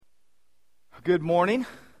Good morning.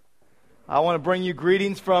 I want to bring you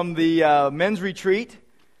greetings from the men's retreat.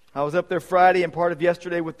 I was up there Friday and part of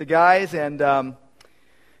yesterday with the guys, and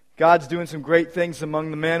God's doing some great things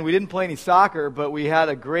among the men. We didn't play any soccer, but we had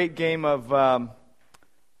a great game of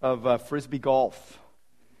frisbee golf.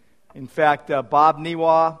 In fact, Bob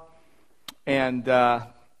Niwa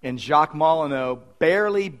and Jacques Molyneux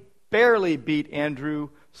barely beat Andrew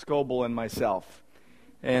Scoble and myself.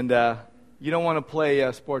 And you don't want to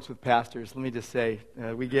play sports with pastors. Let me just say,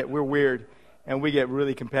 we're weird, and we get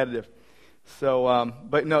really competitive. So,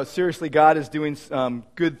 but no, seriously, God is doing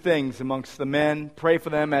good things amongst the men. Pray for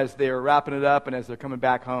them as they're wrapping it up and as they're coming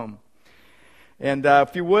back home. And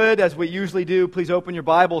if you would, as we usually do, please open your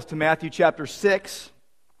Bibles to Matthew chapter 6,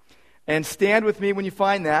 and stand with me when you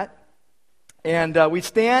find that. And we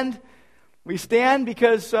stand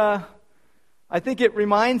because I think it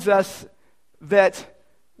reminds us that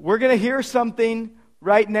we're going to hear something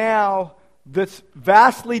right now that's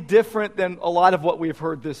vastly different than a lot of what we've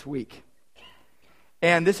heard this week.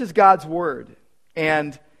 And this is God's Word.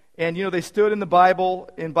 And you know, they stood in the Bible,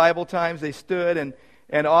 in Bible times, they stood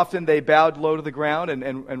and often they bowed low to the ground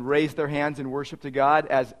and raised their hands in worship to God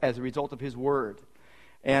as a result of His Word.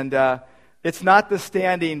 And it's not the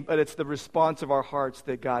standing, but it's the response of our hearts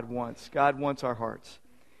that God wants. God wants our hearts.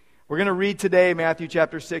 We're going to read today Matthew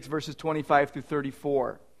chapter 6, verses 25 through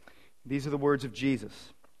 34. These are the words of Jesus.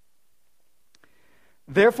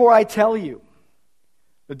 Therefore I tell you,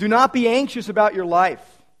 do not be anxious about your life,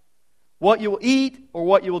 what you will eat or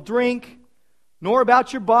what you will drink, nor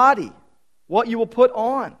about your body, what you will put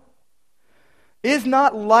on. Is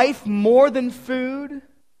not life more than food,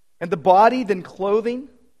 and the body than clothing?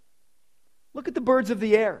 Look at the birds of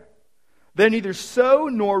the air. They neither sow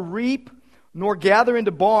nor reap nor gather into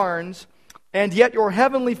barns, and yet your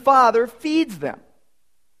heavenly Father feeds them.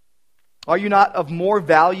 Are you not of more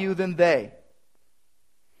value than they?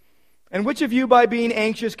 And which of you, by being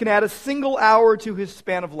anxious, can add a single hour to his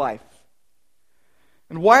span of life?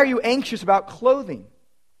 And why are you anxious about clothing?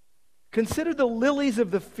 Consider the lilies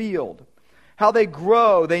of the field, how they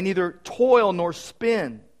grow. They neither toil nor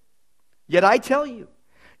spin. Yet I tell you,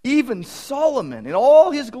 even Solomon in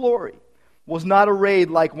all his glory was not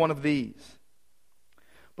arrayed like one of these.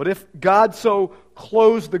 But if God so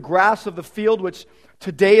clothes the grass of the field, which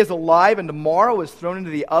today is alive and tomorrow is thrown into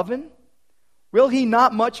the oven, will He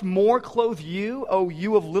not much more clothe you, O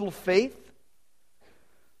you of little faith?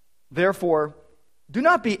 Therefore, do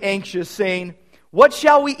not be anxious, saying, what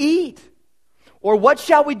shall we eat? Or what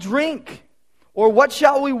shall we drink? Or what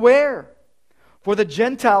shall we wear? For the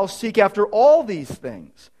Gentiles seek after all these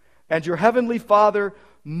things, and your heavenly Father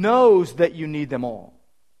knows that you need them all.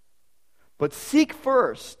 But seek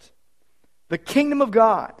first the kingdom of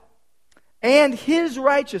God and His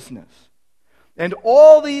righteousness, and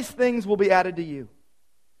all these things will be added to you.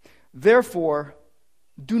 Therefore,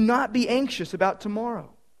 do not be anxious about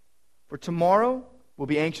tomorrow, for tomorrow will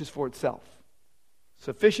be anxious for itself.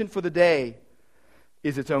 Sufficient for the day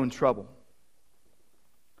is its own trouble.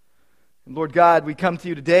 And Lord God, we come to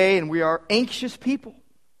you today, and we are anxious people.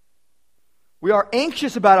 We are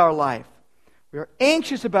anxious about our life. We are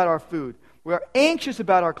anxious about our food. We are anxious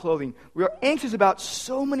about our clothing. We are anxious about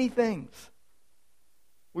so many things.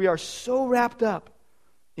 We are so wrapped up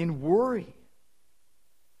in worry.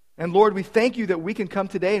 And Lord, we thank you that we can come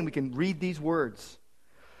today and we can read these words.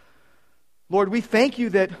 Lord, we thank you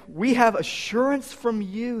that we have assurance from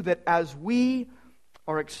you that as we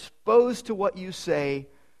are exposed to what you say,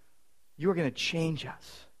 you are going to change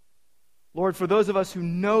us. Lord, for those of us who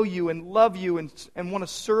know you and love you and want to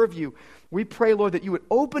serve you, we pray, Lord, that you would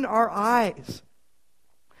open our eyes,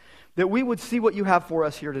 that we would see what you have for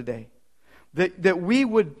us here today, that we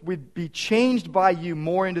would be changed by you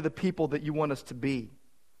more into the people that you want us to be.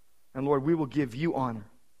 And Lord, we will give you honor.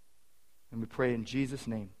 And we pray in Jesus'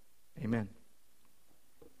 name, amen.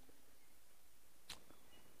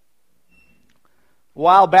 A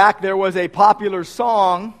while back, there was a popular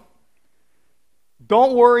song,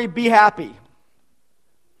 "Don't worry, be happy."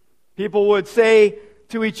 People would say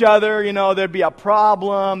to each other, you know, there'd be a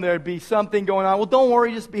problem, there'd be something going on. Well, don't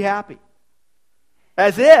worry, just be happy.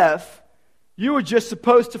 As if you were just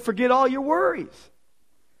supposed to forget all your worries.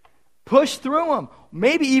 Push through them,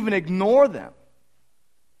 maybe even ignore them.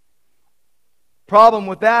 Problem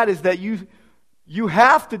with that is that you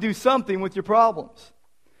have to do something with your problems.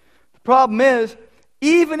 The problem is,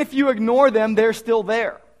 even if you ignore them, they're still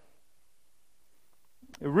there.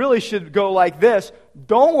 It really should go like this: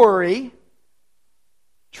 don't worry,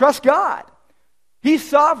 trust God. He's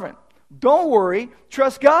sovereign. Don't worry,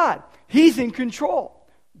 trust God. He's in control.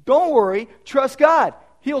 Don't worry, trust God.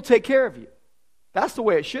 He'll take care of you. That's the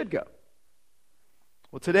way it should go.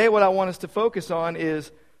 Well, today what I want us to focus on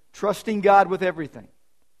is trusting God with everything.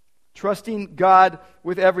 Trusting God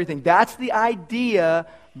with everything. That's the idea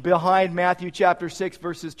behind Matthew chapter 6,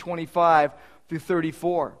 verses 25 through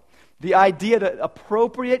 34. The idea that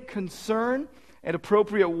appropriate concern and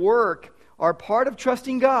appropriate work are part of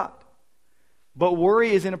trusting God. But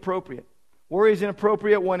worry is inappropriate. Worry is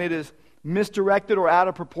inappropriate when it is misdirected or out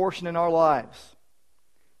of proportion in our lives.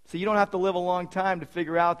 So you don't have to live a long time to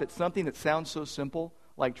figure out that something that sounds so simple,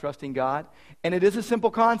 like trusting God, and it is a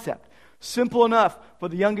simple concept, simple enough for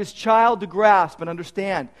the youngest child to grasp and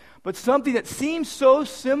understand, but something that seems so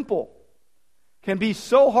simple can be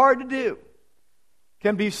so hard to do,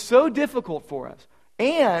 can be so difficult for us,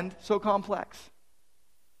 and so complex.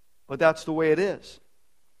 But that's the way it is.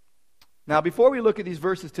 Now, before we look at these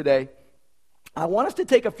verses today, I want us to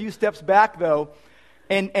take a few steps back, though,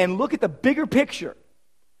 and look at the bigger picture.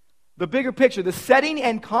 The bigger picture, the setting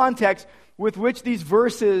and context with which these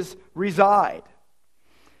verses reside.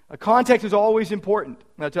 A context is always important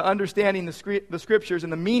to understanding the Scriptures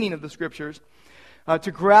and the meaning of the Scriptures,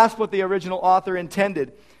 to grasp what the original author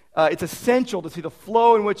intended. It's essential to see the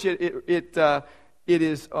flow in which it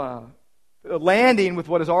is landing with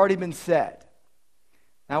what has already been said.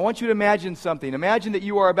 Now, I want you to imagine something. Imagine that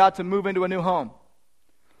you are about to move into a new home.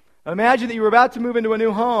 Imagine that you were about to move into a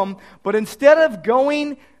new home, but instead of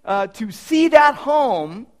going to see that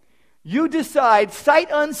home, you decide, sight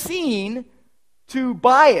unseen, to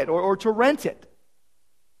buy it or to rent it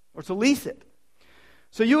or to lease it.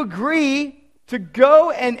 So you agree to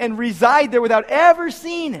go and reside there without ever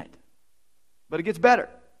seeing it. But it gets better.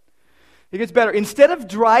 It gets better. Instead of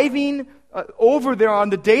driving over there on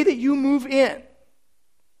the day that you move in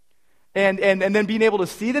and then being able to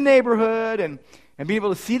see the neighborhood and being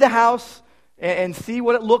able to see the house and see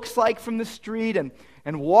what it looks like from the street and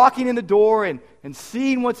walking in the door and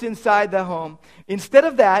seeing what's inside the home, instead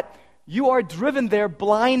of that, you are driven there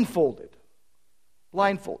blindfolded.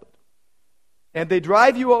 Blindfolded. And they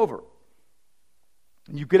drive you over.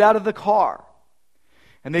 And you get out of the car.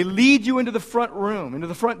 And they lead you into the front room,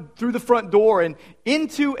 through the front door, and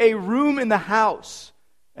into a room in the house.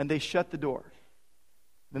 And they shut the door.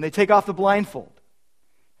 Then they take off the blindfold.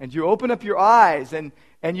 And you open up your eyes, and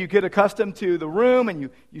you get accustomed to the room, and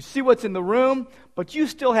you see what's in the room, but you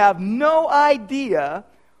still have no idea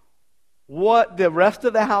what the rest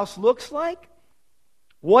of the house looks like,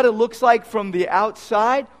 what it looks like from the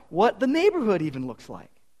outside, what the neighborhood even looks like.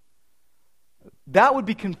 That would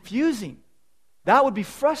be confusing. That would be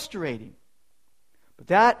frustrating. But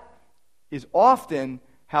that is often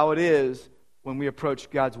how it is when we approach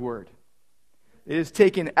God's Word. It is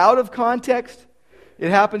taken out of context. It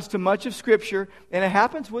happens to much of Scripture, and it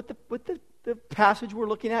happens with the passage we're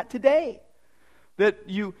looking at today. That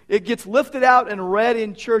it gets lifted out and read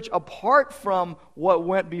in church apart from what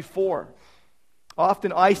went before,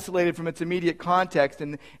 often isolated from its immediate context.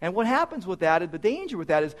 And what happens with that, the danger with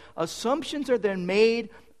that, is assumptions are then made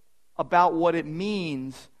about what it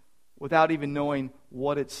means without even knowing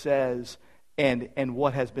what it says and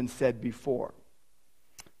what has been said before.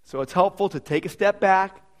 So it's helpful to take a step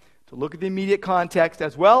back, to look at the immediate context,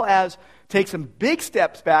 as well as take some big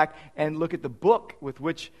steps back and look at the book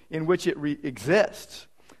in which it exists.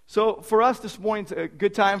 So for us this morning, it's a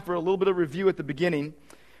good time for a little bit of review at the beginning.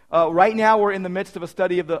 Right now we're in the midst of a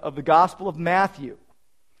study of the Gospel of Matthew.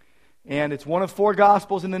 And it's one of 4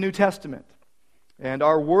 Gospels in the New Testament. And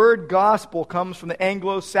our word gospel comes from the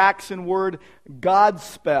Anglo-Saxon word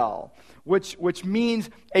Godspell, which means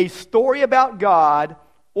a story about God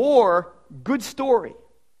or good story.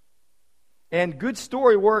 And good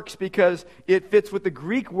story works because it fits with the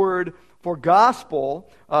Greek word for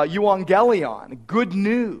gospel, euangelion, good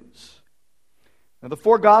news. Now, the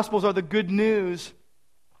 4 Gospels are the good news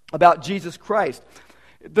about Jesus Christ.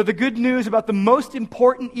 The good news about the most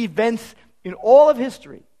important events in all of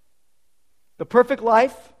history. The perfect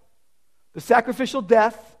life, the sacrificial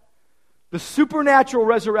death, the supernatural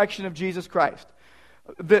resurrection of Jesus Christ.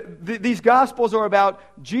 These Gospels are about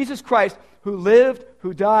Jesus Christ, who lived,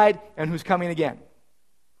 who died, and who's coming again.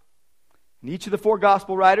 And each of the 4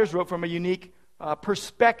 Gospel writers wrote from a unique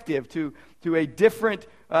perspective to a different,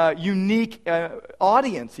 unique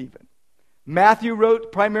audience even. Matthew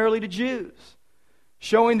wrote primarily to Jews,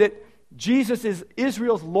 showing that Jesus is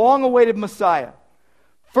Israel's long-awaited Messiah,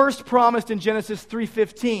 first promised in Genesis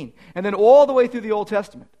 3:15, and then all the way through the Old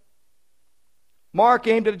Testament. Mark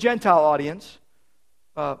aimed at a Gentile audience,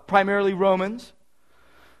 primarily Romans,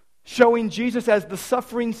 showing Jesus as the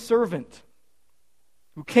suffering servant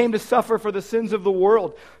who came to suffer for the sins of the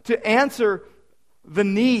world, to answer the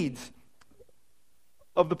needs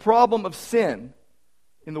of the problem of sin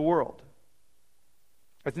in the world.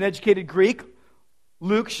 As an educated Greek,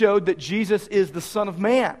 Luke showed that Jesus is the Son of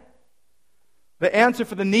Man, the answer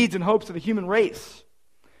for the needs and hopes of the human race,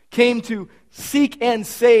 came to seek and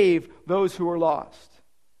save those who are lost.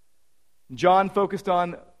 John focused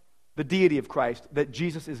on the deity of Christ, that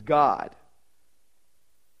Jesus is God,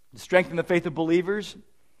 to strengthen the faith of believers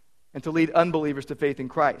and to lead unbelievers to faith in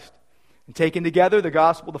Christ. And taken together,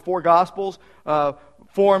 the four Gospels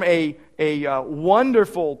form a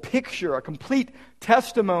wonderful picture, a complete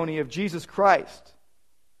testimony of Jesus Christ.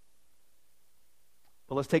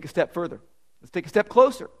 But let's take a step further. Let's take a step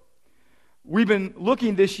closer. We've been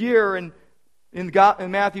looking this year in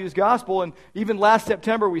Matthew's Gospel, and even last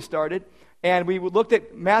September we started, and we looked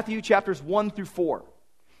at Matthew chapters 1 through 4.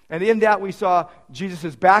 And in that we saw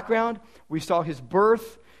Jesus' background, we saw his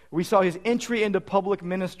birth, we saw his entry into public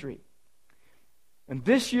ministry. And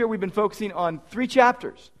this year we've been focusing on 3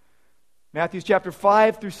 chapters. Matthew's chapter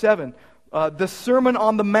 5 through 7. The Sermon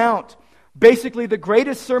on the Mount. Basically the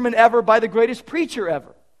greatest sermon ever by the greatest preacher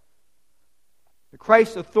ever.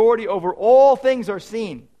 Christ's authority over all things are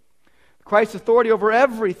seen. Christ's authority over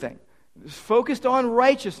everything is focused on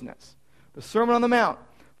righteousness. The Sermon on the Mount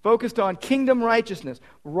focused on kingdom righteousness,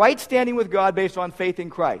 right standing with God based on faith in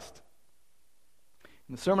Christ.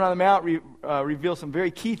 And the Sermon on the Mount reveals some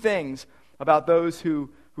very key things about those who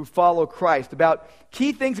follow Christ, about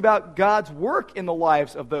key things about God's work in the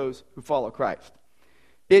lives of those who follow Christ.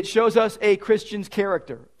 It shows us a Christian's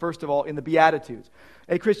character, first of all, in the Beatitudes.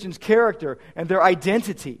 A Christian's character and their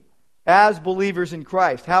identity as believers in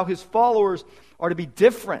Christ, how his followers are to be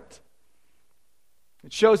different.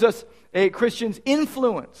 It shows us a Christian's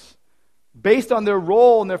influence based on their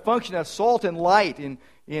role and their function as salt and light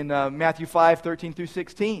in Matthew 5, 13 through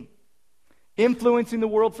 16. Influencing the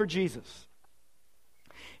world for Jesus.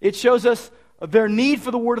 It shows us their need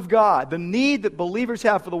for the Word of God, the need that believers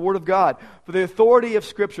have for the Word of God, for the authority of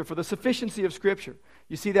Scripture, for the sufficiency of Scripture.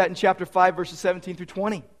 You see that in chapter 5, verses 17 through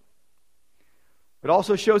 20. It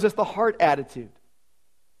also shows us the heart attitude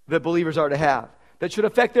that believers are to have, that should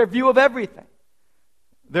affect their view of everything.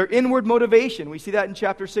 Their inward motivation. We see that in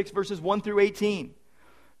chapter 6, verses 1 through 18.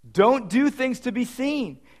 Don't do things to be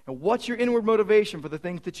seen. And what's your inward motivation for the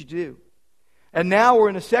things that you do? And now we're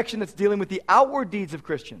in a section that's dealing with the outward deeds of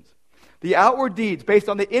Christians. The outward deeds based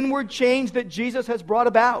on the inward change that Jesus has brought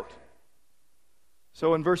about.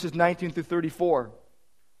 So in verses 19 through 34.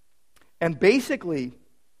 And basically,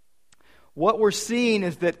 what we're seeing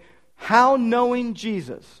is that how knowing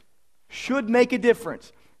Jesus should make a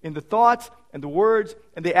difference in the thoughts and the words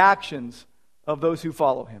and the actions of those who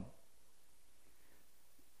follow him.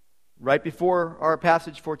 Right before our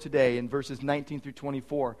passage for today, in verses 19 through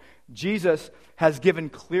 24, Jesus has given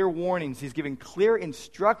clear warnings. He's given clear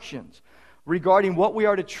instructions regarding what we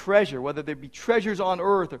are to treasure, whether they be treasures on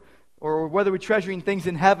earth or whether we're treasuring things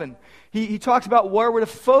in heaven. He talks about where we're to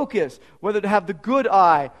focus, whether to have the good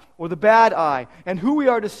eye or the bad eye, and who we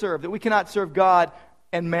are to serve, that we cannot serve God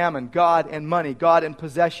and mammon, God and money, God and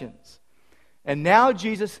possessions. And now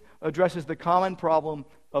Jesus addresses the common problem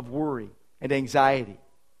of worry and anxiety.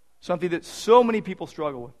 Something that so many people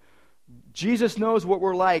struggle with. Jesus knows what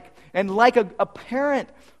we're like. And like a parent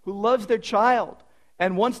who loves their child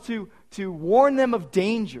and wants to warn them of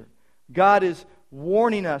danger, God is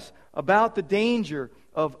warning us about the danger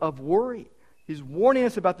of worry. He's warning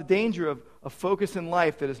us about the danger of focus in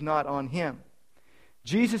life that is not on him.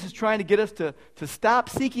 Jesus is trying to get us to stop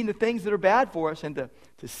seeking the things that are bad for us and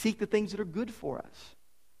to seek the things that are good for us.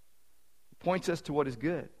 He points us to what is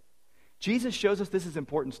good. Jesus shows us this is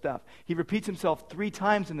important stuff. He repeats himself 3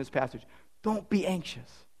 times in this passage. Don't be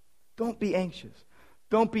anxious. Don't be anxious.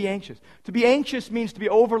 Don't be anxious. To be anxious means to be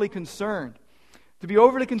overly concerned. To be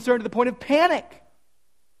overly concerned to the point of panic.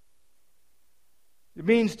 It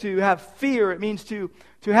means to have fear. It means to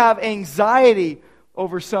have anxiety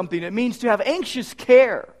over something. It means to have anxious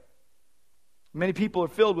care. Many people are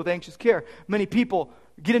filled with anxious care. Many people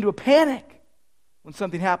get into a panic when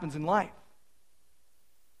something happens in life.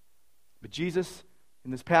 But Jesus,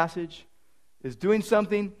 in this passage, is doing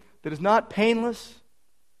something that is not painless,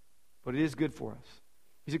 but it is good for us.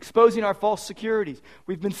 He's exposing our false securities.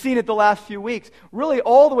 We've been seeing it the last few weeks, really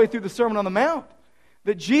all the way through the Sermon on the Mount,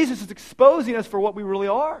 that Jesus is exposing us for what we really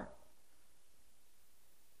are.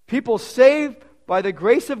 People saved by the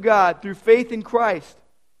grace of God through faith in Christ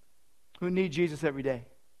who need Jesus every day.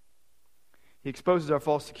 He exposes our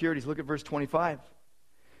false securities. Look at verse 25.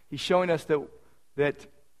 He's showing us that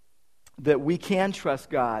we can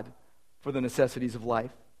trust God for the necessities of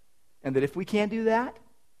life. And that if we can do that,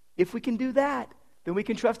 then we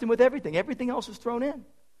can trust him with everything. Everything else is thrown in.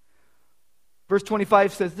 Verse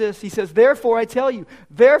 25 says this. He says, therefore, I tell you,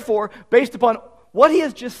 based upon what he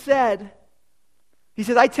has just said, he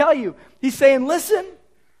says, I tell you, he's saying, listen,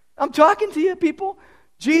 I'm talking to you, people.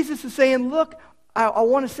 Jesus is saying, look, I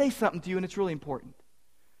want to say something to you, and it's really important.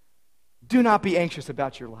 Do not be anxious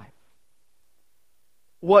about your life.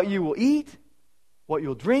 What you will eat, what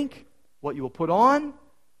you'll drink, what you will put on,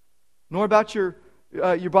 nor about your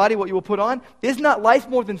body, what you will put on. Is not life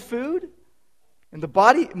more than food, and the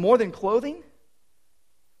body more than clothing?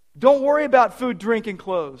 Don't worry about food, drink, and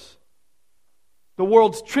clothes. The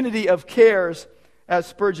world's trinity of cares, as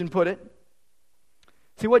Spurgeon put it.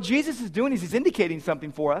 See, what Jesus is doing is he's indicating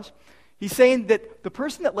something for us. He's saying that the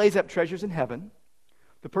person that lays up treasures in heaven,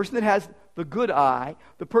 the person that has the good eye,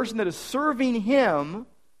 the person that is serving him,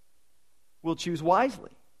 will choose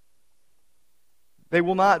wisely. They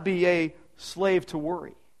will not be a slave to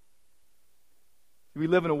worry. We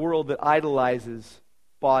live in a world that idolizes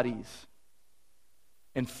bodies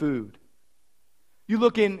and food. You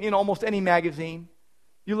look in almost any magazine,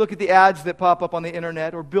 you look at the ads that pop up on the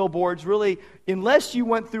internet or billboards, really, unless you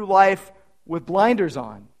went through life with blinders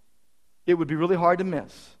on, it would be really hard to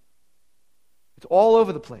miss. It's all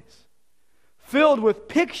over the place. Filled with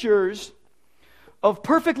pictures of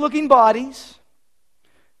perfect-looking bodies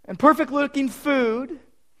and perfect-looking food,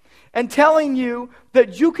 and telling you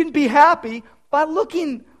that you can be happy by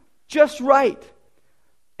looking just right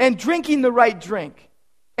and drinking the right drink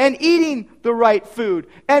and eating the right food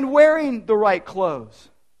and wearing the right clothes.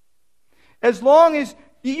 As long as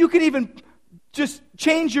you can even just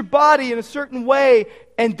change your body in a certain way,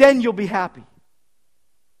 and then you'll be happy.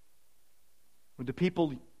 When the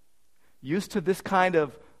people used to this kind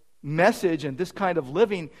of message and this kind of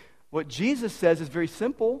living, what Jesus says is very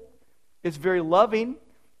simple. It's very loving.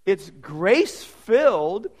 It's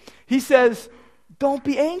grace-filled. He says, don't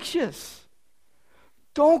be anxious.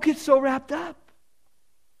 Don't get so wrapped up.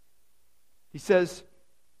 He says,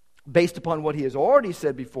 based upon what he has already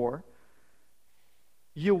said before,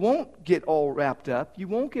 you won't get all wrapped up. You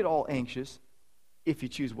won't get all anxious if you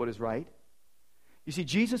choose what is right. You see,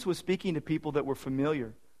 Jesus was speaking to people that were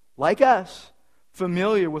familiar, like us,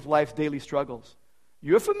 familiar with life's daily struggles.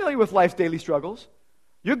 You're familiar with life's daily struggles.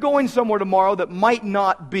 You're going somewhere tomorrow that might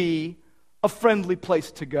not be a friendly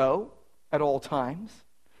place to go at all times.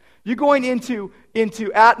 You're going into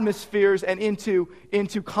atmospheres and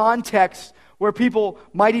into contexts where people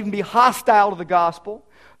might even be hostile to the gospel.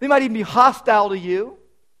 They might even be hostile to you.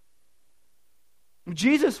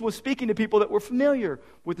 Jesus was speaking to people that were familiar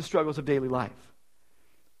with the struggles of daily life.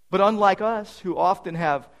 But unlike us, who often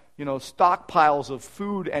have, stockpiles of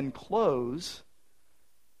food and clothes,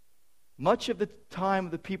 much of the time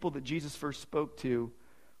of the people that Jesus first spoke to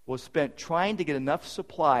was spent trying to get enough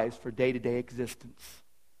supplies for day-to-day existence.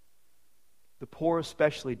 The poor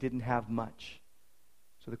especially didn't have much.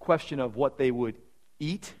 So the question of what they would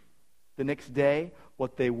eat the next day,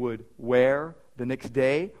 what they would wear the next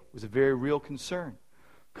day, was a very real concern.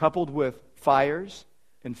 Coupled with fires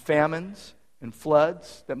and famines and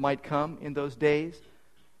floods that might come in those days,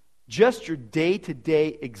 just your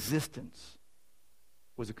day-to-day existence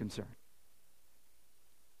was a concern.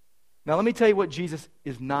 Now let me tell you what Jesus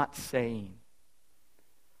is not saying.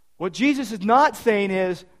 What Jesus is not saying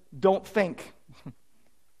is, don't think.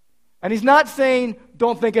 And he's not saying,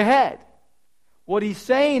 don't think ahead. What he's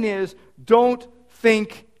saying is, don't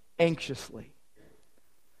think anxiously.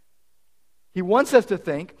 He wants us to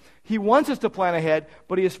think. He wants us to plan ahead,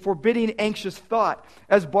 but he is forbidding anxious thought.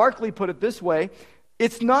 As Barclay put it this way,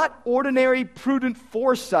 it's not ordinary prudent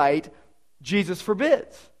foresight Jesus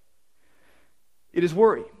forbids. It is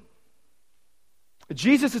worry.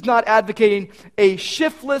 Jesus is not advocating a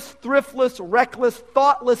shiftless, thriftless, reckless,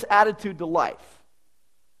 thoughtless attitude to life.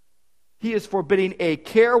 He is forbidding a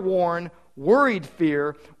careworn, worried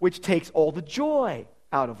fear which takes all the joy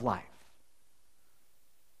out of life.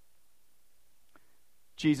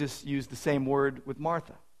 Jesus used the same word with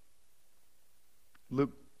Martha.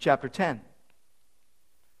 Luke chapter 10.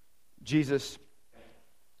 Jesus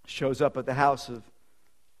shows up at the house of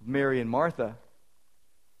Mary and Martha.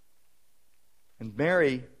 And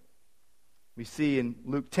Mary, we see in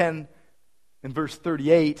Luke 10 and verse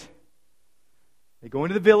 38, they go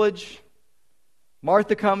into the village.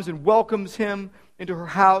 Martha comes and welcomes him into her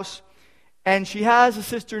house. And she has a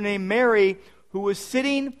sister named Mary who was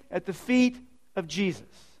sitting at the feet of Jesus.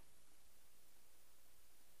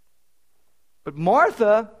 But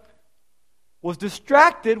Martha was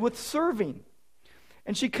distracted with serving.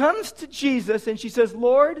 And she comes to Jesus and she says,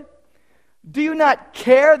 Lord, do you not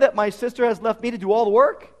care that my sister has left me to do all the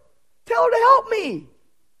work? Tell her to help me.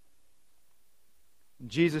 And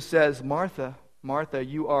Jesus says, Martha, Martha,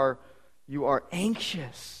 you are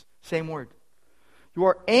anxious. Same word. You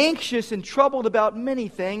are anxious and troubled about many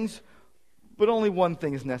things, but only one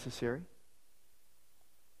thing is necessary.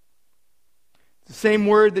 It's the same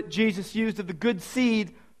word that Jesus used of the good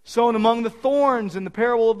seed sown among the thorns in the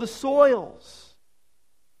parable of the soils,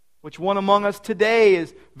 which one among us today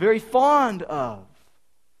is very fond of.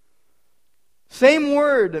 Same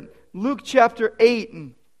word, Luke chapter 8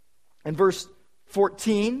 and verse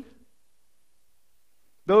 14.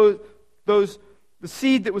 The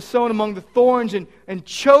seed that was sown among the thorns and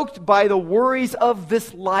choked by the worries of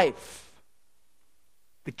this life,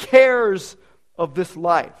 the cares of this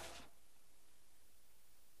life.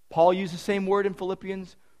 Paul used the same word in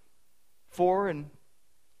Philippians 4 and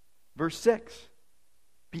verse 6.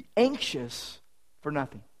 Be anxious for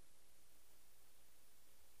nothing.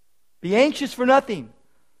 Be anxious for nothing.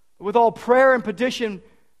 With all prayer and petition,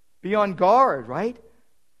 be on guard, right?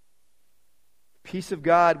 Peace of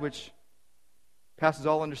God, which passes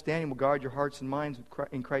all understanding, will guard your hearts and minds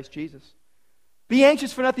in Christ Jesus. Be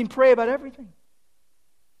anxious for nothing, pray about everything.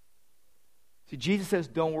 See, Jesus says,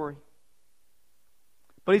 don't worry.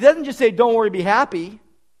 But he doesn't just say, don't worry, be happy. He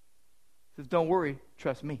says, don't worry,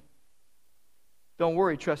 trust me. Don't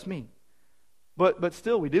worry, trust me. But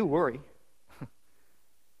still, we do worry.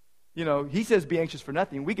 He says, be anxious for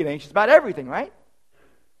nothing. We get anxious about everything, right?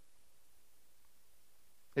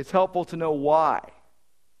 It's helpful to know why.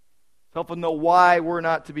 It's helpful to know why we're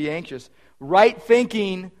not to be anxious. Right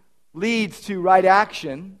thinking leads to right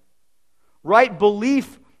action. Right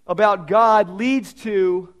belief about God leads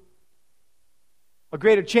to a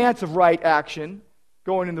greater chance of right action,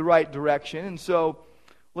 going in the right direction. And so,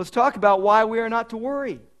 let's talk about why we are not to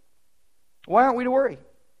worry. Why aren't we to worry?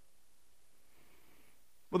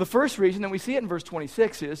 Well, the first reason, and we see it in verse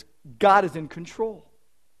 26, is God is in control.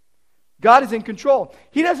 God is in control.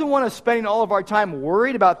 He doesn't want us spending all of our time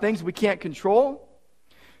worried about things we can't control.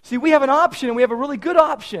 See, we have an option, and we have a really good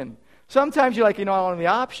option. Sometimes you're like, I don't have any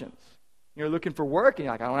options. You're looking for work, and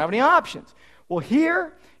you're like, I don't have any options. Well,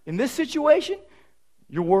 here, in this situation,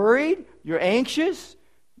 you're worried, you're anxious,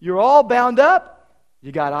 you're all bound up,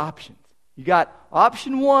 you got options. You got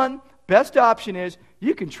option one, best option is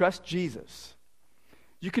you can trust Jesus.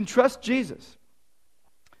 You can trust Jesus.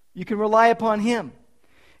 You can rely upon Him.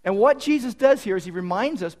 And what Jesus does here is He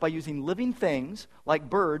reminds us by using living things like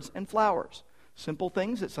birds and flowers. Simple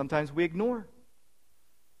things that sometimes we ignore.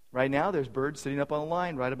 Right now, there's birds sitting up on a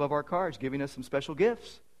line right above our cars giving us some special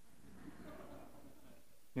gifts.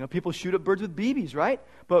 People shoot up birds with BBs, right?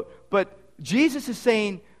 But Jesus is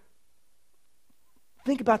saying,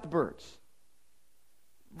 think about the birds.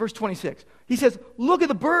 Verse 26. He says, look at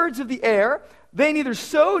the birds of the air. They neither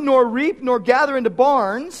sow nor reap nor gather into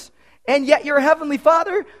barns, and yet your heavenly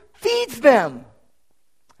Father feeds them.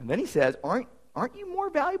 And then he says, aren't you more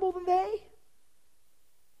valuable than they?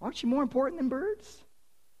 Aren't you more important than birds?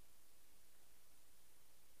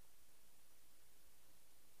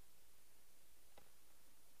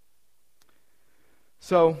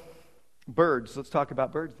 So, birds. Let's talk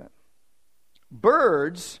about birds then.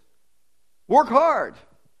 Birds work hard.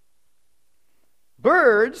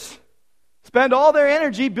 Birds spend all their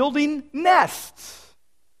energy building nests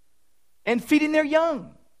and feeding their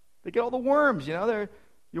young. They get all the worms, you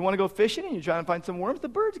want to go fishing and you're trying to find some worms, the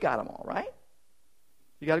birds got them all, right?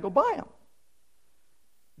 You got to go buy them.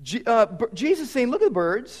 Jesus is saying, look at the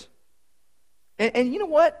birds. And you know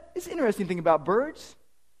what? It's an interesting thing about birds.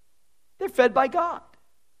 They're fed by God.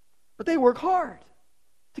 But they work hard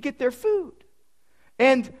to get their food.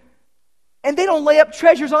 And they don't lay up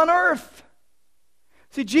treasures on earth.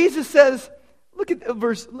 See, Jesus says, look at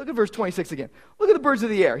verse 26 again. Look at the birds of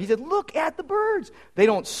the air. He said, look at the birds. They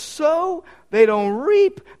don't sow, they don't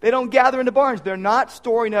reap, they don't gather into barns. They're not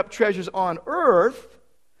storing up treasures on earth,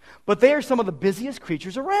 but they are some of the busiest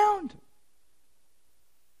creatures around.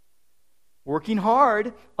 Working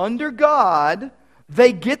hard under God,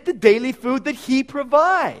 they get the daily food that He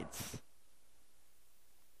provides.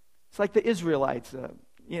 It's like the Israelites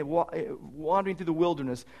wandering through the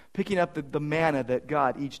wilderness, picking up the manna that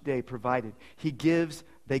God each day provided. He gives,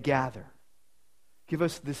 they gather. Give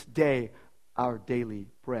us this day our daily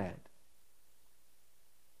bread.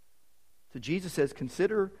 So Jesus says,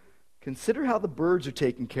 consider how the birds are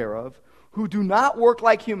taken care of, who do not work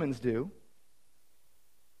like humans do,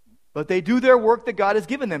 but they do their work that God has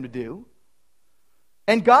given them to do.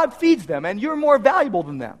 And God feeds them, and you're more valuable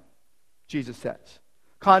than them, Jesus says.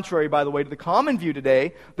 Contrary, by the way, to the common view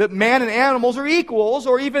today that man and animals are equals,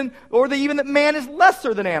 or even that man is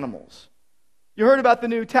lesser than animals. You heard about the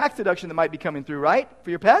new tax deduction that might be coming through, right? For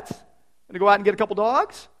your pets? Going to go out and get a couple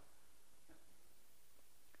dogs?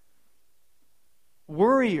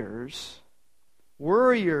 Worriers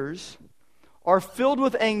are filled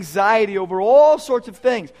with anxiety over all sorts of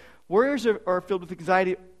things. Worriers are filled with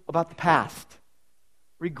anxiety about the past,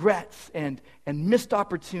 regrets, and missed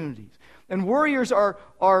opportunities. And worriers are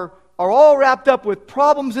all wrapped up with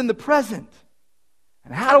problems in the present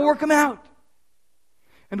and how to work them out.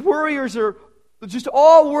 And worriers are just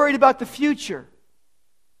all worried about the future.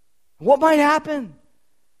 What might happen?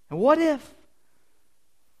 And what if?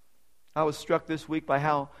 I was struck this week by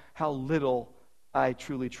how little I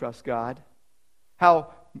truly trust God.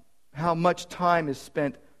 How much time is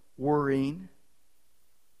spent worrying.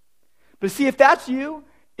 But see, if that's you,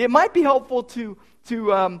 it might be helpful to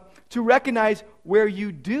recognize where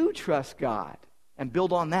you do trust God and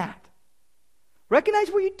build on that. Recognize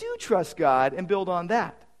where you do trust God and build on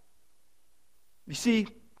that. You see,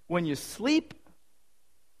 when you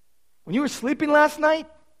were sleeping last night,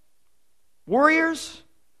 warriors,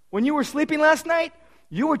 when you were sleeping last night,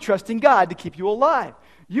 you were trusting God to keep you alive.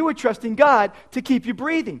 You were trusting God to keep you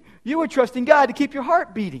breathing. You were trusting God to keep your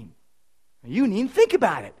heart beating. You didn't even think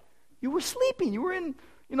about it. You were sleeping. You were in,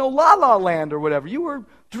 la la land or whatever. You were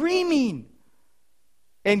dreaming.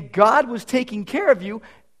 And God was taking care of you.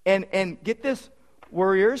 And get this,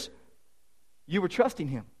 warriors, you were trusting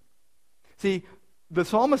Him. See, the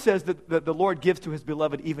psalmist says that the Lord gives to His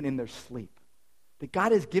beloved even in their sleep. That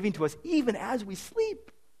God is giving to us even as we sleep.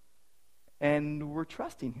 And we're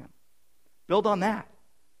trusting Him. Build on that.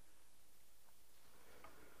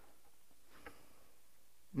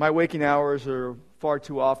 My waking hours are far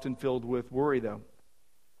too often filled with worry, though.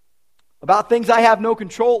 About things I have no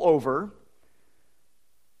control over.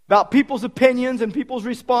 About people's opinions and people's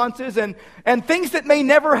responses and things that may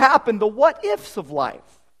never happen. The what-ifs of life.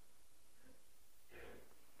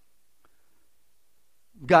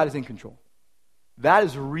 God is in control. That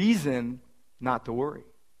is reason not to worry.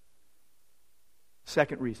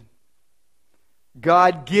 Second reason.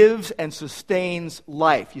 God gives and sustains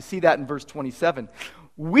life. You see that in verse 27.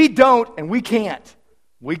 We don't and we can't.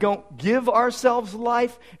 We don't give ourselves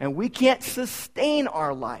life and we can't sustain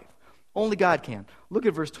our life. Only God can. Look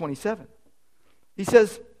at verse 27. He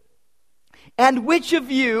says, and which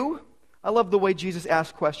of you, I love the way Jesus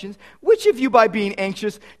asks questions, which of you by being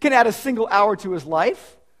anxious can add a single hour to his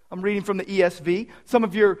life? I'm reading from the ESV. Some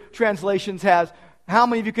of your translations has, how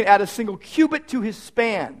many of you can add a single cubit to his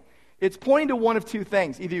span? It's pointing to one of two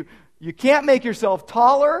things. Either you can't make yourself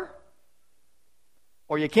taller,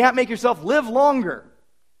 or you can't make yourself live longer.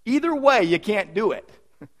 Either way, you can't do it.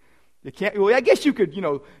 You can't. Well, I guess you could,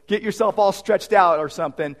 get yourself all stretched out or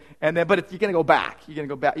something, and then, but you're going to go back. You're going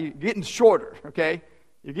to go back. You're getting shorter. Okay,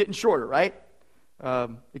 you're getting shorter, right?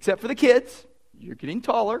 Except for the kids, you're getting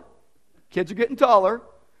taller. Kids are getting taller,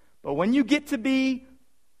 but when you get to be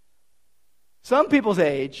some people's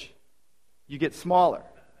age, you get smaller.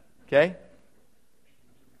 Okay.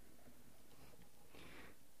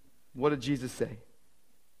 What did Jesus say?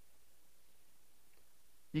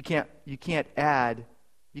 You can't even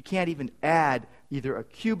add either a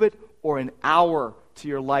cubit or an hour to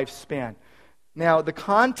your lifespan. Now, the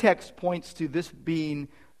context points to this being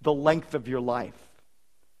the length of your life.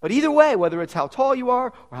 But either way, whether it's how tall you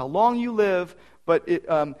are or how long you live, but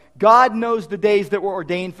God knows the days that were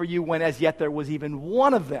ordained for you when as yet there was even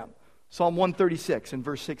one of them. Psalm 136 and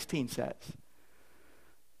verse 16 says,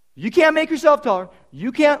 you can't make yourself taller.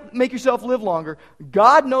 You can't make yourself live longer.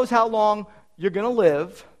 God knows how long you're going to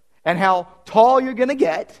live and how tall you're going to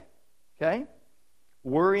get. Okay?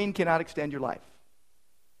 Worrying cannot extend your life.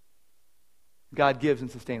 God gives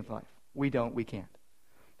and sustains life. We don't, we can't.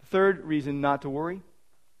 The third reason not to worry,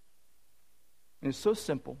 and it's so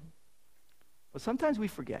simple, but sometimes we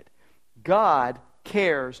forget. God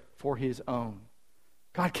cares for his own.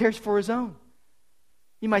 God cares for his own.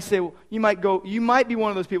 You might say, well, you might be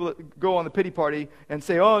one of those people that go on the pity party and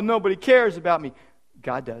say, oh, nobody cares about me.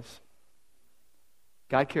 God does.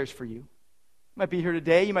 God cares for you. You might be here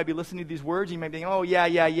today, you might be listening to these words, and you might be thinking, oh,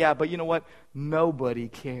 yeah, but you know what? Nobody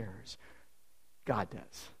cares. God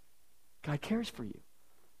does. God cares for you.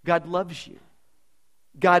 God loves you.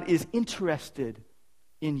 God is interested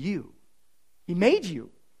in you. He made you.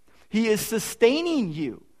 He is sustaining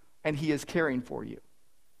you, and he is caring for you.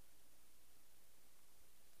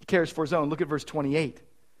 He cares for his own. Look at verse 28.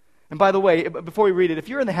 And by the way, before we read it, if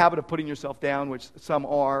you're in the habit of putting yourself down, which some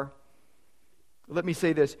are, let me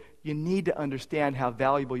say this. You need to understand how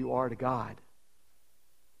valuable you are to God.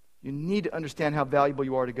 You need to understand how valuable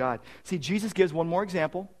you are to God. See, Jesus gives one more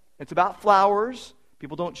example. It's about flowers.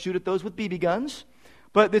 People don't shoot at those with BB guns.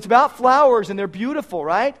 But it's about flowers, and they're beautiful,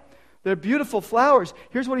 right? They're beautiful flowers.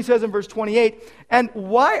 Here's what he says in verse 28. And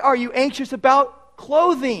why are you anxious about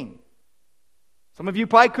clothing? Some of you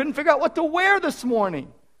probably couldn't figure out what to wear this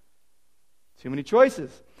morning. Too many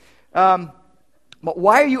choices. But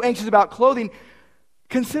why are you anxious about clothing?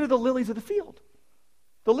 Consider the lilies of the field.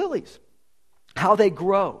 The lilies. How they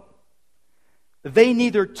grow. They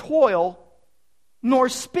neither toil nor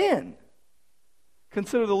spin.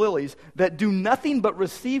 Consider the lilies that do nothing but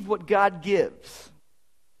receive what God gives.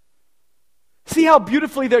 See how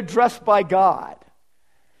beautifully they're dressed by God.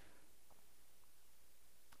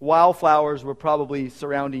 Wildflowers were probably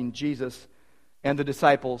surrounding Jesus and the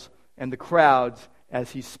disciples and the crowds as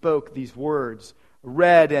he spoke these words.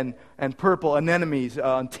 Red and purple anemones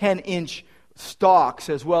on 10-inch stalks,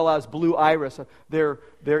 as well as blue iris. They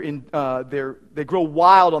grow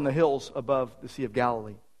wild on the hills above the Sea of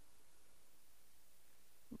Galilee.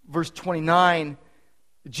 Verse 29,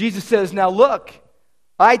 Jesus says, now look,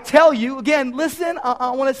 I tell you, again, listen,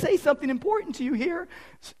 I want to say something important to you here.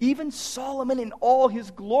 Even Solomon in all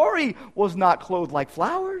his glory was not clothed like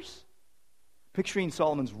flowers. Picturing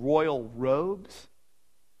Solomon's royal robes.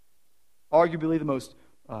 Arguably the most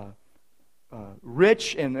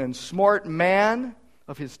rich and smart man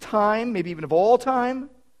of his time, maybe even of all time,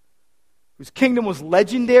 whose kingdom was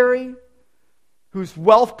legendary, whose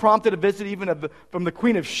wealth prompted a visit even from the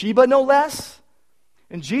Queen of Sheba, no less.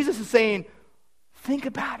 And Jesus is saying, think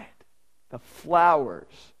about it. The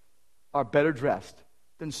flowers are better dressed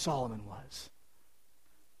than Solomon was.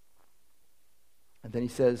 And then he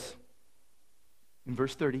says, in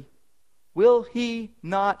verse 30, will he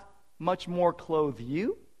not much more clothe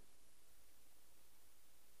you?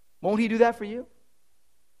 Won't he do that for you?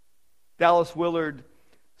 Dallas Willard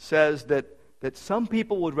says that some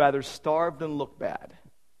people would rather starve than look bad.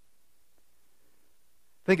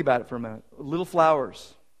 Think about it for a minute. Little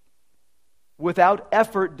flowers, without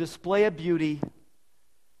effort, display a beauty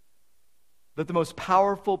that the most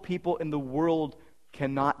powerful people in the world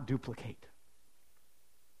cannot duplicate.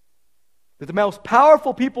 That the most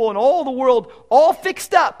powerful people in all the world, all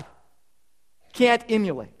fixed up, can't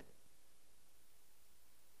emulate.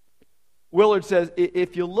 Willard says,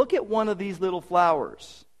 if you look at one of these little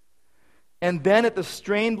flowers, and then at the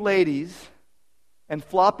strained ladies and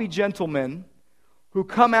floppy gentlemen who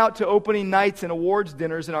come out to opening nights and awards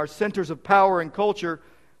dinners in our centers of power and culture,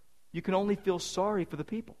 you can only feel sorry for the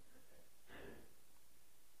people.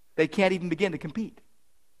 They can't even begin to compete.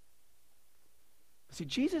 See,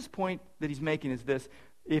 Jesus' point that he's making is this: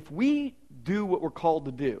 if we do what we're called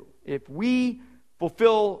to do, if we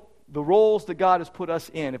fulfill the roles that God has put us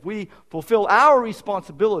in, if we fulfill our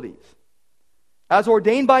responsibilities as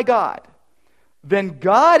ordained by God, then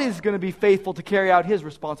God is going to be faithful to carry out his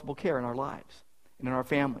responsible care in our lives, and in our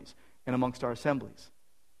families, and amongst our assemblies,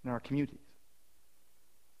 in our communities.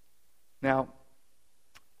 Now,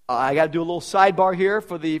 I got to do a little sidebar here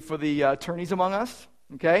for the attorneys among us,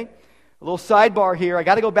 okay? A little sidebar here. I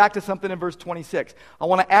got to go back to something in verse 26. I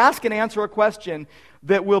want to ask and answer a question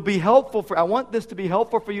that will be helpful I want this to be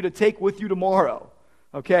helpful for you to take with you tomorrow,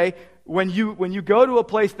 okay? When you go to a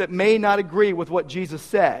place that may not agree with what Jesus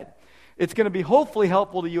said, it's going to be hopefully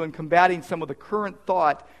helpful to you in combating some of the current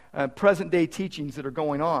thought, present-day teachings that are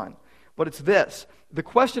going on. But it's this. The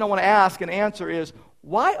question I want to ask and answer is,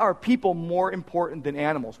 why are people more important than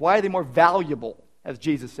animals? Why are they more valuable, as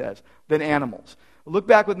Jesus says, than animals? Look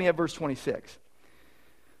back with me at verse 26.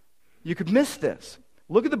 You could miss this.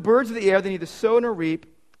 Look at the birds of the air. They neither sow nor reap.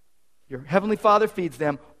 Your heavenly Father feeds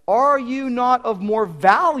them. Are you not of more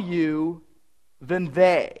value than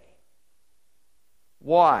they?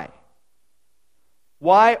 Why?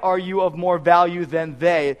 Why are you of more value than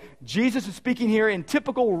they? Jesus is speaking here in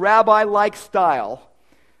typical rabbi-like style,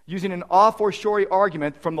 using an a fortiori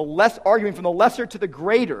argument from the lesser to the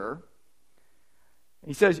greater.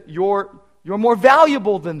 He says, you're more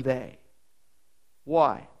valuable than they.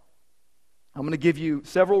 Why? I'm going to give you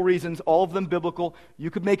several reasons, all of them biblical. You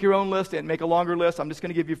could make your own list and make a longer list. I'm just going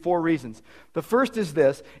to give you 4 reasons. The first is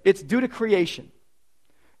this: it's due to creation.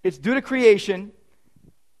 It's due to creation.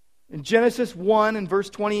 In Genesis 1 and verse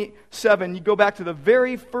 27, you go back to the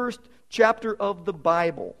very first chapter of the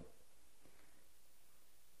Bible.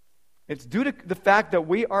 It's due to the fact that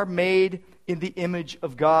we are made in the image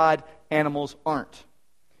of God. Animals aren't.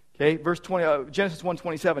 Okay, Genesis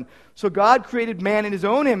 1:27. So God created man in his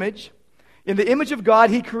own image. In the image of God,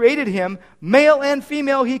 he created him. Male and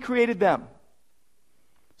female, he created them.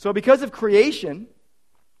 So because of creation,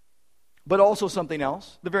 but also something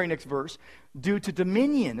else, the very next verse, due to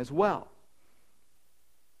dominion as well.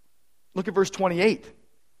 Look at verse 28.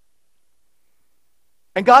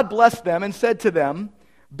 And God blessed them and said to them,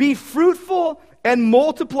 be fruitful and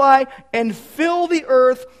multiply and fill the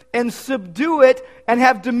earth and subdue it and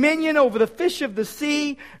have dominion over the fish of the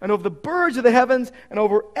sea and over the birds of the heavens and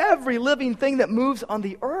over every living thing that moves on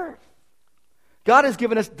the earth. God has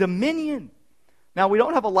given us dominion. Now, we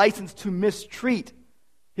don't have a license to mistreat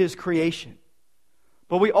His creation,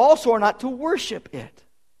 but we also are not to worship it.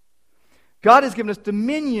 God has given us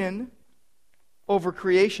dominion over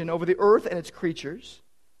creation, over the earth and its creatures.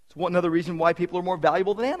 It's another reason why people are more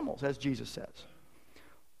valuable than animals, as Jesus says.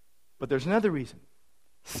 But there's another reason.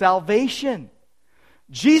 Salvation.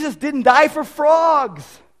 Jesus didn't die for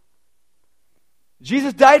frogs.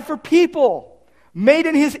 Jesus died for people, made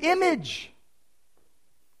in His image.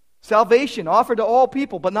 Salvation offered to all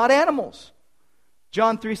people, but not animals.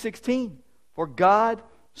 John 3:16. For God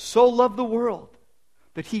so loved the world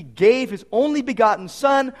that He gave His only begotten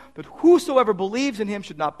Son, that whosoever believes in Him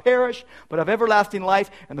should not perish, but have everlasting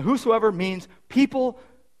life. And the whosoever means people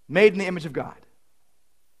made in the image of God.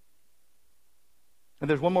 And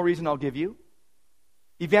there's one more reason I'll give you.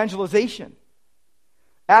 Evangelization.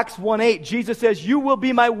 Acts 1:8, Jesus says, you will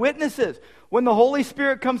be my witnesses when the Holy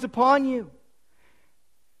Spirit comes upon you.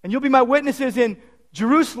 And you'll be my witnesses in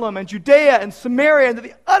Jerusalem and Judea and Samaria and to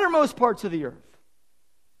the uttermost parts of the earth.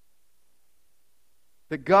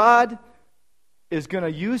 That God is going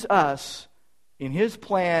to use us in His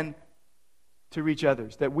plan to reach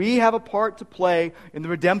others. That we have a part to play in the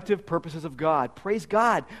redemptive purposes of God. Praise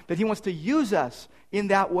God that He wants to use us in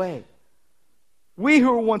that way. We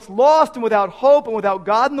who were once lost and without hope and without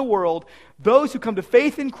God in the world, those who come to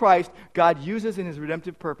faith in Christ, God uses in His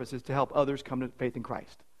redemptive purposes to help others come to faith in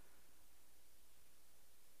Christ.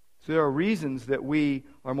 So there are reasons that we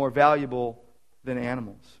are more valuable than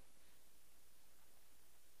animals.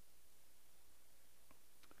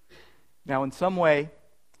 Now, in some way,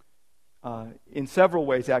 in several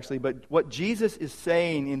ways actually, but what Jesus is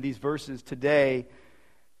saying in these verses today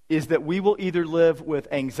is that we will either live with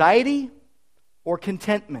anxiety or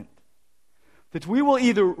contentment. That we will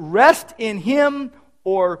either rest in Him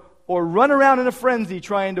or run around in a frenzy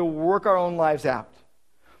trying to work our own lives out.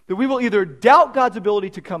 That we will either doubt God's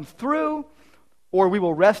ability to come through or we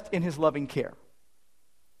will rest in His loving care.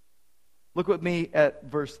 Look with me at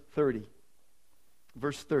verse 30.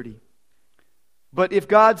 Verse 30. But if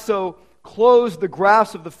God so clothes the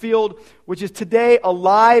grass of the field, which is today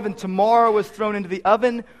alive and tomorrow is thrown into the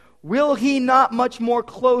oven, will He not much more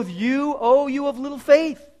clothe you, O you of little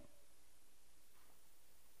faith?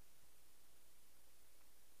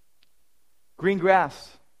 Green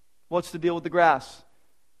grass. What's the deal with the grass?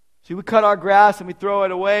 See, we cut our grass and we throw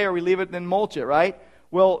it away or we leave it and then mulch it, right?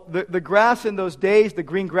 Well, the grass in those days, the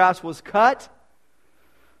green grass was cut.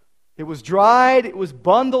 It was dried, it was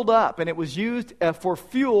bundled up, and it was used for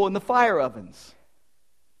fuel in the fire ovens.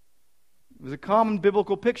 It was a common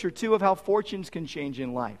biblical picture, too, of how fortunes can change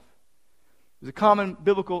in life. It was a common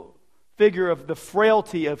biblical figure of the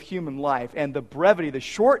frailty of human life and the brevity, the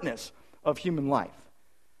shortness of human life.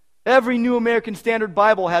 Every New American Standard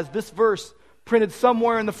Bible has this verse printed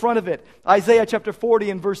somewhere in the front of it. Isaiah chapter 40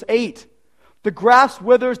 and verse 8. The grass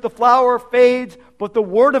withers, the flower fades, but the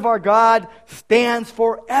word of our God stands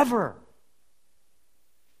forever.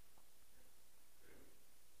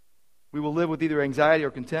 We will live with either anxiety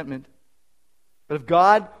or contentment. But if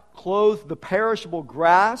God clothes the perishable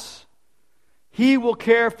grass, He will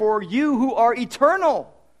care for you who are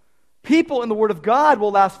eternal. People in the Word of God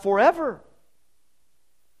will last forever.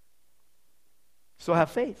 So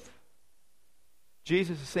have faith.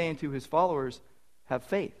 Jesus is saying to His followers, have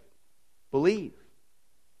faith. Believe.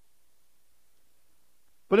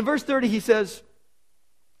 But in verse 30 He says,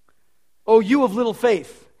 "O you of little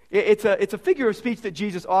faith." It's a figure of speech that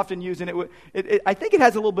Jesus often used, and I think it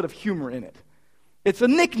has a little bit of humor in it. It's a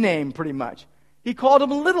nickname, pretty much. He called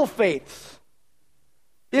them little faiths.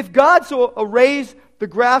 If God so arrays the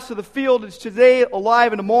grass of the field, it's today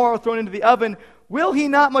alive and tomorrow thrown into the oven, will He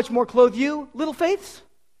not much more clothe you, little faiths?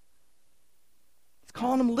 He's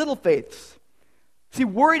calling them little faiths. See,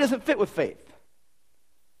 worry doesn't fit with faith.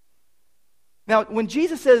 Now, when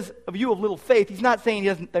Jesus says of you of little faith, He's not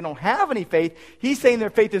saying they don't have any faith. He's saying their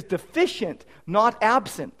faith is deficient, not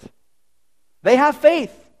absent. They have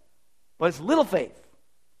faith, but it's little faith,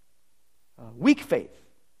 weak faith,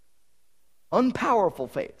 unpowerful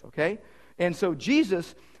faith, okay? And so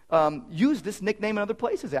Jesus used this nickname in other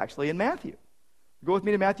places, actually, in Matthew. Go with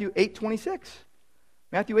me to Matthew 8:26.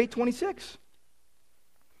 Matthew 8:26.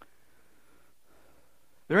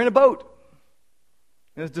 They're in a boat.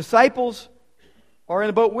 And His disciples are in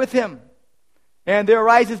a boat with Him. And there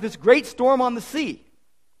arises this great storm on the sea.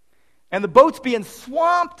 And the boat's being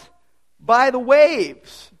swamped by the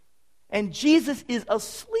waves. And Jesus is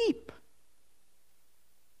asleep.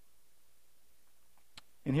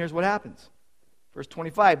 And here's what happens. Verse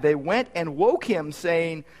 25, they went and woke Him,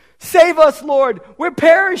 saying, "Save us, Lord, we're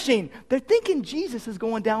perishing." They're thinking Jesus is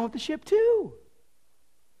going down with the ship too.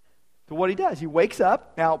 So what he does, he wakes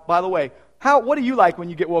up. Now, by the way, what do you like when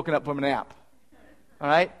you get woken up from a nap? All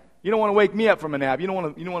right? You don't want to wake me up from a nap. You don't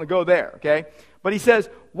want to go there, okay? But he says,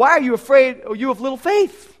 why are you afraid, oh, you have little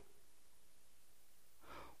faith?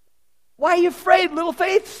 Why are you afraid, little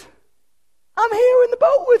faith? I'm here in the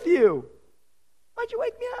boat with you. Why'd you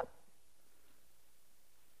wake me up?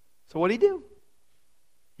 So what did he do?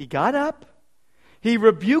 He got up. He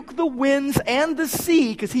rebuked the winds and the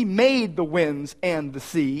sea, because he made the winds and the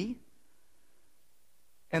sea.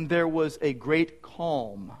 And there was a great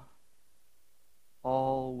calm.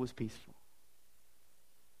 All was peaceful.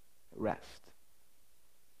 Rest.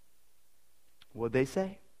 What'd they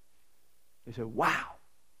say? They said, wow,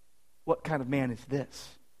 what kind of man is this,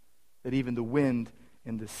 that even the wind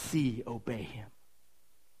and the sea obey him?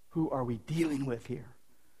 Who are we dealing with here?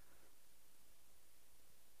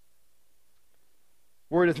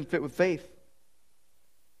 Word doesn't fit with faith.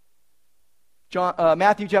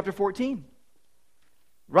 Matthew chapter 14.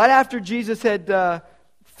 Right after Jesus had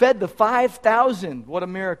fed the 5,000, what a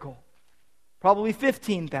miracle. Probably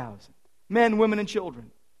 15,000. Men, women, and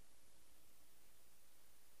children.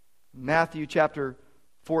 Matthew chapter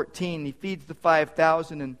 14, he feeds the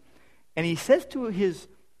 5,000 and he says to his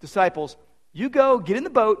disciples, you go, get in the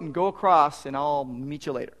boat and go across and I'll meet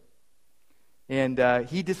you later. And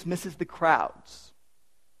he dismisses the crowds.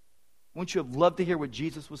 Wouldn't you have loved to hear what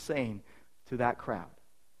Jesus was saying to that crowd?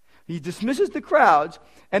 He dismisses the crowds,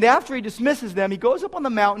 and after he dismisses them, he goes up on the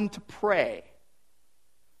mountain to pray.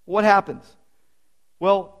 What happens?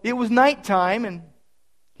 Well, it was nighttime, and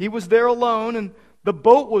he was there alone, and the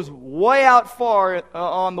boat was way out far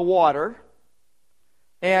on the water.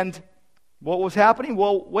 And what was happening?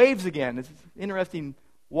 Well, waves again. It's an interesting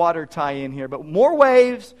water tie-in here. But more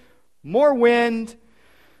waves, more wind,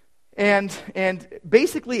 and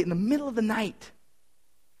basically in the middle of the night,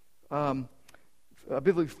 I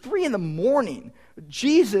believe 3 a.m,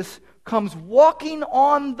 Jesus comes walking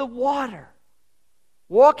on the water,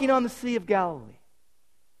 walking on the Sea of Galilee.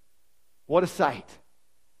 What a sight.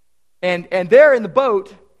 And they're in the boat,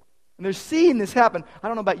 and they're seeing this happen. I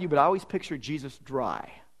don't know about you, but I always picture Jesus dry.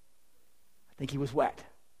 I think he was wet.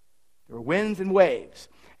 There were winds and waves.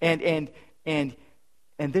 And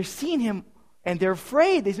they're seeing him, and they're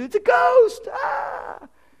afraid. They say, it's a ghost! Ah!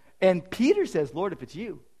 And Peter says, Lord, if it's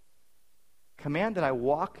you, command that I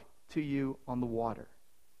walk to you on the water.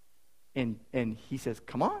 And he says,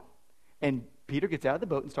 come on. And Peter gets out of the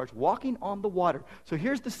boat and starts walking on the water. So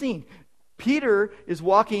here's the scene. Peter is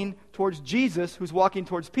walking towards Jesus, who's walking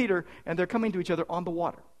towards Peter, and they're coming to each other on the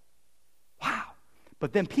water. Wow.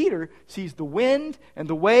 But then Peter sees the wind and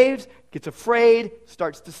the waves, gets afraid,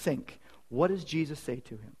 starts to sink. What does Jesus say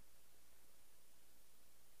to him?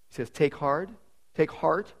 He says, take heart.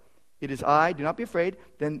 It is I, do not be afraid.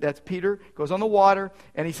 Then that's Peter, goes on the water,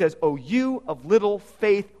 and he says, oh, you of little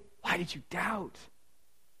faith, why did you doubt?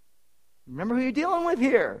 Remember who you're dealing with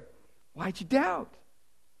here. Why did you doubt?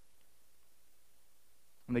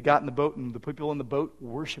 And they got in the boat, and the people in the boat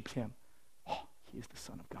worshipped him. Oh, he is the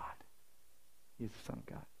Son of God. He is the Son of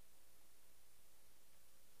God.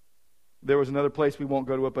 There was another place, we won't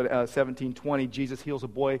go to it, but 17:20, Jesus heals a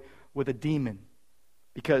boy with a demon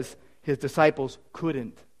because his disciples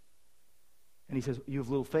couldn't. And he says, you have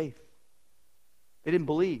little faith. They didn't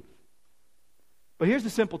believe. But here's the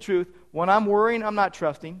simple truth. When I'm worrying, I'm not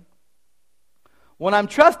trusting. When I'm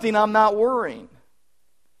trusting, I'm not worrying.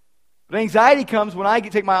 But anxiety comes when I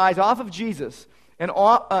take my eyes off of Jesus and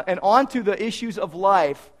onto the issues of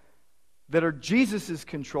life that are Jesus'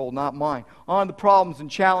 control, not mine. On the problems and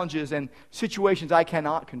challenges and situations I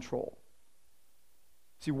cannot control.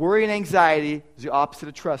 See, worry and anxiety is the opposite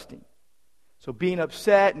of trusting. So being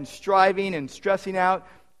upset and striving and stressing out,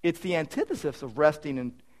 it's the antithesis of resting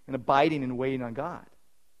and abiding and waiting on God.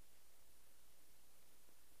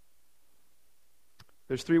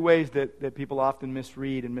 There's 3 ways that people often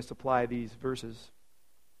misread and misapply these verses.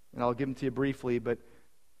 And I'll give them to you briefly, but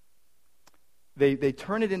they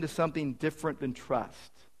turn it into something different than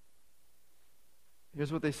trust.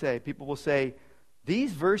 Here's what they say. People will say,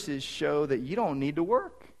 these verses show that you don't need to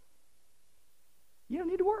work. You don't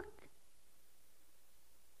need to work.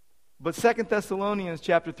 But 2 Thessalonians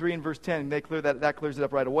chapter 3 and verse 10, that clears it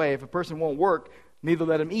up right away. If a person won't work, neither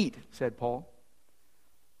let him eat, said Paul.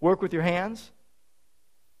 Work with your hands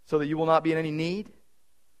so that you will not be in any need.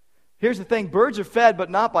 Here's the thing, birds are fed but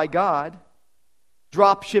not by God.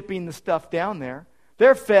 Drop shipping the stuff down there.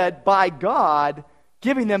 They're fed by God,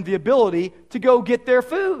 giving them the ability to go get their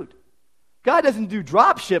food. God doesn't do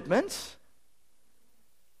drop shipments.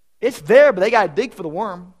 It's there, but they got to dig for the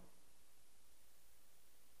worm.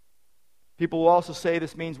 People will also say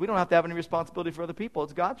this means we don't have to have any responsibility for other people.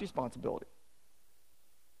 It's God's responsibility.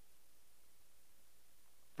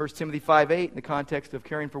 1 Timothy 5:8, in the context of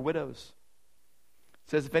caring for widows,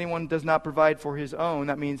 says if anyone does not provide for his own,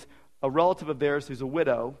 that means a relative of theirs who's a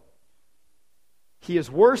widow, he is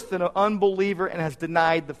worse than an unbeliever and has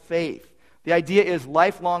denied the faith. The idea is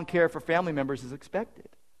lifelong care for family members is expected.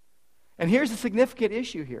 And here's a significant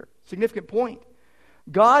issue here, significant point.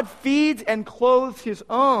 God feeds and clothes his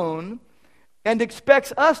own and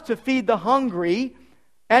expects us to feed the hungry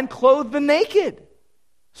and clothe the naked.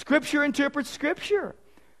 Scripture interprets Scripture.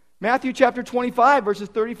 Matthew chapter 25, verses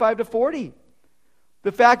 35 to 40.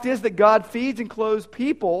 The fact is that God feeds and clothes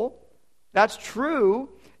people. That's true.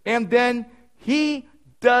 And then he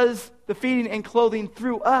does the feeding and clothing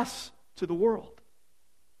through us to the world.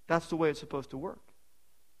 That's the way it's supposed to work.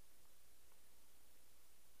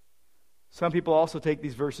 Some people also take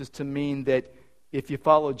these verses to mean that if you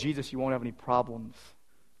follow Jesus, you won't have any problems.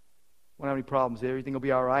 Won't have any problems. Everything will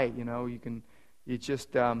be all right.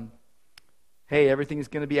 Hey, everything is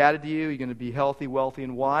going to be added to you. You're going to be healthy, wealthy,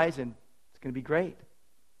 and wise, and it's going to be great.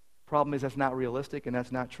 Problem is that's not realistic, and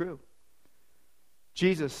that's not true.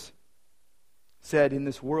 Jesus said in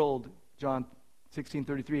this world, John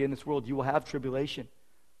 16:33, in this world you will have tribulation.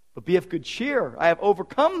 But be of good cheer. I have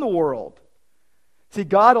overcome the world. See,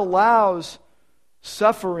 God allows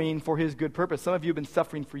suffering for his good purpose. Some of you have been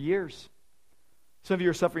suffering for years. Some of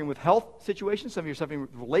you are suffering with health situations. Some of you are suffering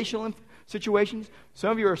with relational situations.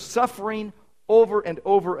 Some of you are suffering over and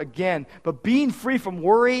over again. But being free from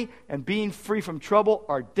worry and being free from trouble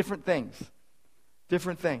are different things.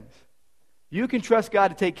 Different things. You can trust God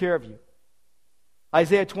to take care of you.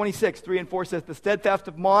 Isaiah 26:3-4 says, the steadfast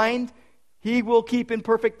of mind he will keep in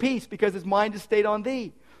perfect peace because his mind is stayed on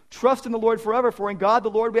thee. Trust in the Lord forever, for in God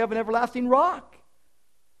the Lord we have an everlasting rock.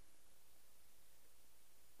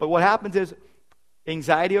 But what happens is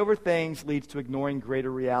anxiety over things leads to ignoring greater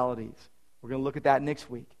realities. We're going to look at that next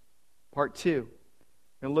week. Part 2.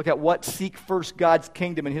 We're going to look at what seek first God's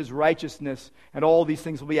kingdom and his righteousness, and all these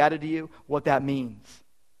things will be added to you, what that means.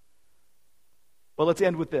 But let's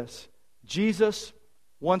end with this. Jesus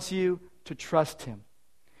wants you to trust him.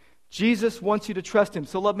 Jesus wants you to trust him.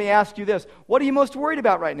 So let me ask you this. What are you most worried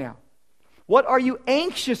about right now? What are you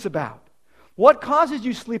anxious about? What causes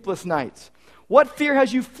you sleepless nights? What fear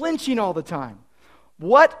has you flinching all the time?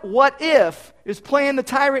 What if is playing the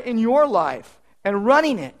tyrant in your life and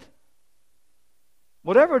running it?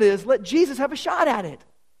 Whatever it is, let Jesus have a shot at it.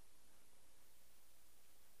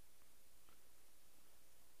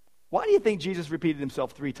 Why do you think Jesus repeated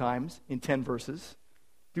himself 3 times in 10 verses?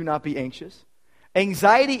 Do not be anxious.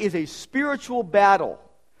 Anxiety is a spiritual battle.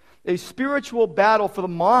 A spiritual battle for the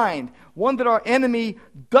mind. One that our enemy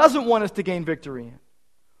doesn't want us to gain victory in.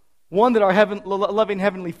 One that our loving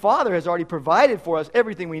Heavenly Father has already provided for us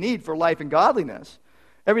everything we need for life and godliness.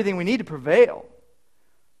 Everything we need to prevail.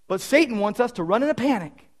 But Satan wants us to run in a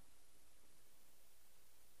panic.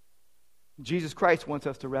 Jesus Christ wants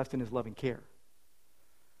us to rest in his loving care.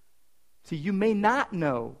 See, you may not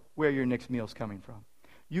know where your next meal is coming from.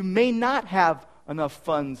 You may not have enough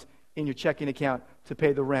funds in your checking account to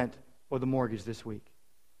pay the rent or the mortgage this week.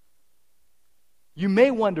 You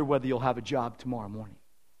may wonder whether you'll have a job tomorrow morning.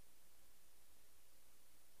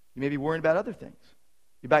 You may be worried about other things,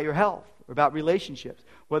 about your health, or about relationships,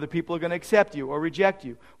 whether people are going to accept you or reject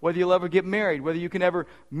you, whether you'll ever get married, whether you can ever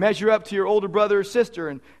measure up to your older brother or sister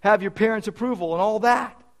and have your parents' approval and all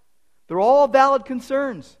that. They're all valid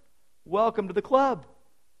concerns. Welcome to the club.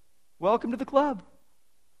 Welcome to the club.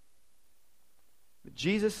 But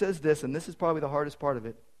Jesus says this, and this is probably the hardest part of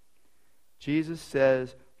it. Jesus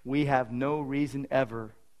says, we have no reason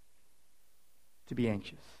ever to be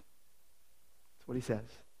anxious. That's what he says.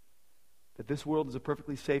 That this world is a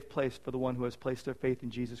perfectly safe place for the one who has placed their faith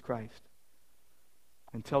in Jesus Christ.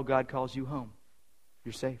 Until God calls you home,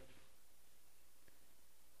 you're safe.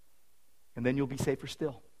 And then you'll be safer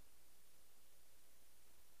still.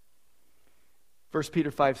 1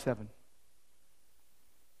 Peter 5:7.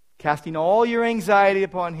 Casting all your anxiety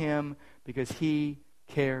upon him because he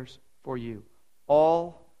cares for you.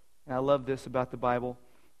 All, and I love this about the Bible,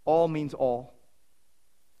 all means all.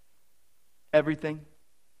 Everything,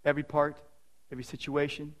 every part, every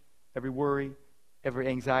situation, every worry, every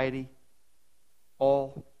anxiety,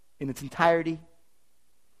 all in its entirety.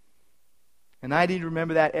 And I need to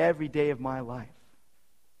remember that every day of my life.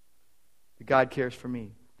 That God cares for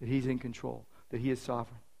me, that he's in control, that he is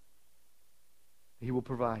sovereign. He will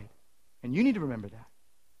provide. And you need to remember that.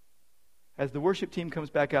 As the worship team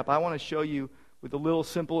comes back up, I want to show you with a little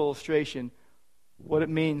simple illustration what it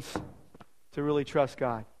means to really trust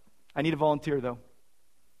God. I need a volunteer, though.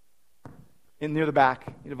 near the back.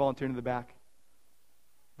 You need to volunteer near the back.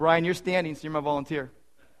 Brian, you're standing, so you're my volunteer.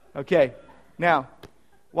 Okay. Now,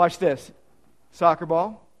 watch this. Soccer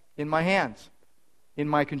ball in my hands, in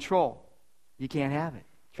my control. You can't have it.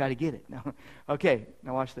 Try to get it. No. Okay.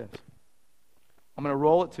 Now watch this. I'm going to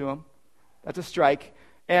roll it to him. That's a strike.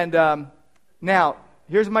 And now,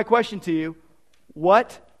 here's my question to you.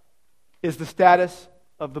 What is the status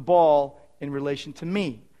of the ball in relation to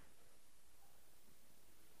me?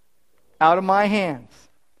 Out of my hands,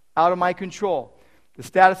 out of my control. The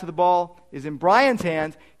status of the ball is in Brian's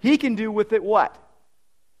hands. He can do with it what?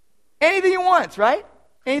 Anything he wants, right?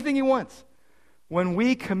 Anything he wants. When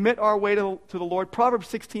we commit our way to the Lord, Proverbs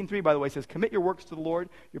 16:3, by the way, says, commit your works to the Lord,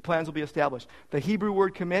 your plans will be established. The Hebrew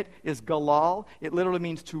word commit is galal. It literally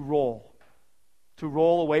means to roll. To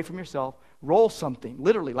roll away from yourself. Roll something,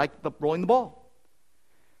 literally, like rolling the ball.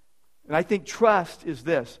 And I think trust is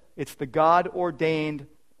this. It's the God-ordained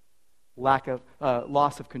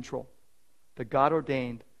loss of control. The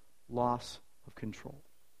God-ordained loss of control.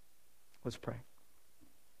 Let's pray.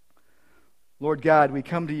 Lord God, we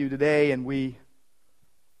come to you today and we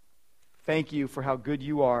thank you for how good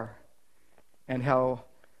you are and how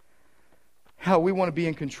we want to be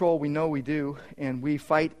in control. We know we do, and we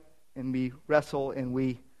fight and we wrestle and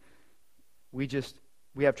we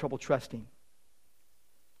have trouble trusting.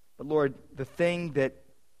 But Lord, the thing that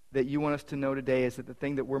you want us to know today is that the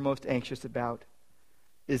thing that we're most anxious about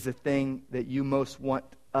is the thing that you most want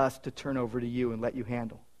us to turn over to you and let you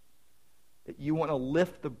handle. That you want to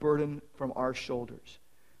lift the burden from our shoulders.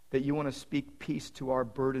 That you want to speak peace to our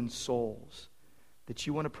burdened souls. That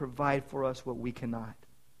you want to provide for us what we cannot.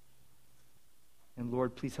 And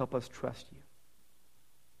Lord, please help us trust you.